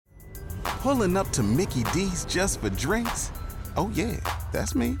Pulling up to Mickey D's just for drinks? Oh yeah,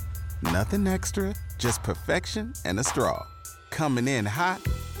 that's me. Nothing extra, just perfection and a straw. Coming in hot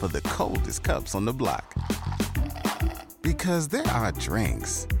for the coldest cups on the block. Because there are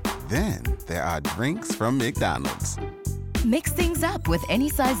drinks. Then there are drinks from McDonald's. Mix things up with any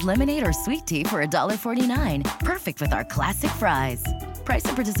size lemonade or sweet tea for $1.49. Perfect with our classic fries. Price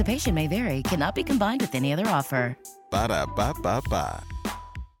and participation may vary. Cannot be combined with any other offer. Ba-da-ba-ba-ba.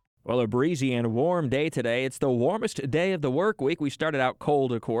 Well, a breezy and warm day today. It's the warmest day of the work week. We started out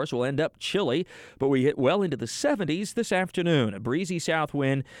cold, of course. We'll end up chilly, but we hit well into the 70s this afternoon. A breezy south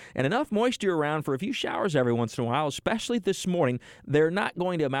wind and enough moisture around for a few showers every once in a while, especially this morning. They're not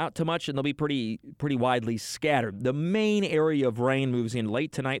going to amount to much, and they'll be pretty widely scattered. The main area of rain moves in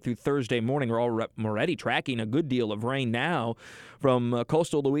late tonight through Thursday morning. We're already tracking a good deal of rain now from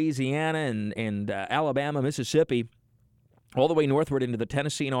coastal Louisiana and Alabama, Mississippi, all the way northward into the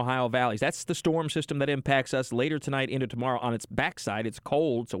Tennessee and Ohio valleys. That's the storm system that impacts us later tonight into tomorrow. On its backside, it's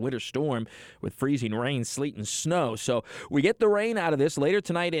cold. It's a winter storm with freezing rain, sleet, and snow. So we get the rain out of this later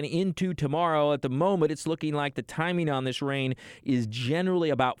tonight and into tomorrow. At the moment, it's looking like the timing on this rain is generally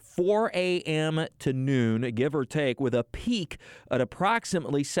about 4 a.m. to noon, give or take, with a peak at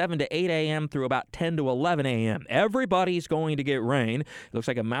approximately 7 to 8 a.m. through about 10 to 11 a.m. Everybody's going to get rain. It looks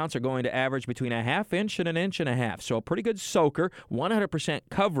like amounts are going to average between a half inch and an inch and a half. So a pretty good soaker, 100%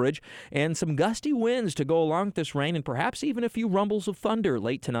 coverage, and some gusty winds to go along with this rain, and perhaps even a few rumbles of thunder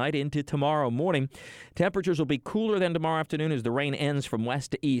late tonight into tomorrow morning. Temperatures will be cooler than tomorrow afternoon as the rain ends from west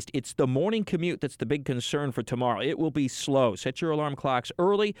to east. It's the morning commute that's the big concern for tomorrow. It will be slow. Set your alarm clocks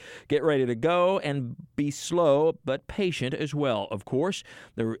early, get ready to go, and be slow but patient as well. Of course,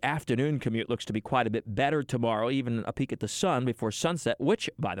 the afternoon commute looks to be quite a bit better tomorrow, even a peek at the sun before sunset, which,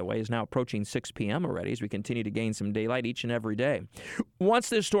 by the way, is now approaching 6 p.m. already as we continue to gain some daylight each and every day. Once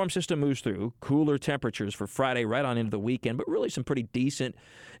this storm system moves through, cooler temperatures for Friday right on into the weekend, but really some pretty decent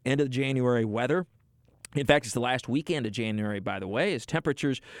end of January weather. In fact, it's the last weekend of January, by the way, as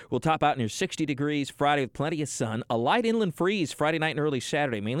temperatures will top out near 60 degrees Friday with plenty of sun. A light inland freeze Friday night and early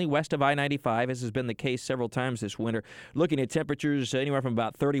Saturday, mainly west of I-95, as has been the case several times this winter. Looking at temperatures anywhere from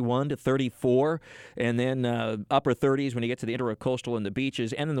about 31 to 34, and then upper 30s when you get to the intracoastal and the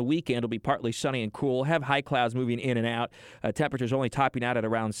beaches. And then the weekend will be partly sunny and cool. Have high clouds moving in and out. Temperatures only topping out at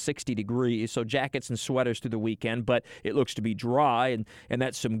around 60 degrees, so jackets and sweaters through the weekend. But it looks to be dry, and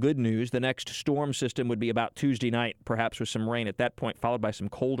that's some good news. The next storm system would be about Tuesday night, perhaps with some rain at that point, followed by some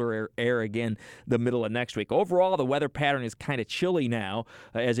colder air again the middle of next week. Overall, the weather pattern is kind of chilly now.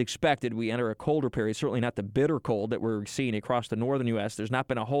 As expected, we enter a colder period, certainly not the bitter cold that we're seeing across the northern U.S. There's not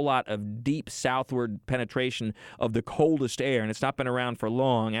been a whole lot of deep southward penetration of the coldest air, and it's not been around for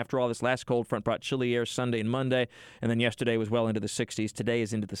long. After all, this last cold front brought chilly air Sunday and Monday, and then yesterday was well into the 60s. Today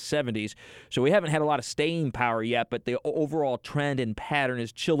is into the 70s. So we haven't had a lot of staying power yet, but the overall trend and pattern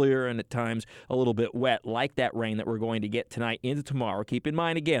is chillier and at times a little bit wet, like that rain that we're going to get tonight into tomorrow. Keep in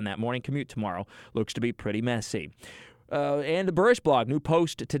mind, again, that morning commute tomorrow looks to be pretty messy. And the BURESH blog, new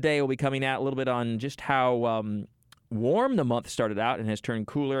post today will be coming out a little bit on just how warm the month started out and has turned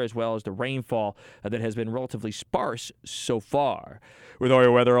cooler, as well as the rainfall that has been relatively sparse so far. With all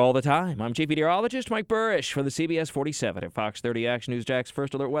your weather all the time, I'm Chief Meteorologist Mike BURESH for the CBS 47 at Fox 30 Action News Jack's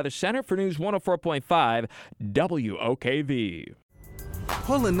First Alert Weather Center for News 104.5 WOKV.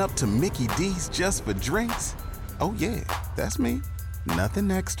 Pulling up to Mickey D's just for drinks? Oh yeah, that's me. Nothing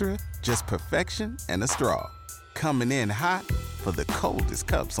extra, just perfection and a straw. Coming in hot for the coldest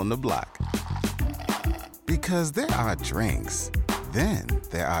cups on the block. Because there are drinks. Then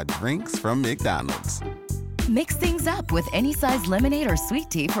there are drinks from McDonald's. Mix things up with any size lemonade or sweet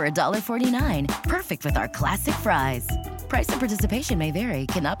tea for $1.49. Perfect with our classic fries. Price and participation may vary.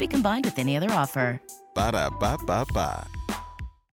 Cannot be combined with any other offer. Ba-da-ba-ba-ba.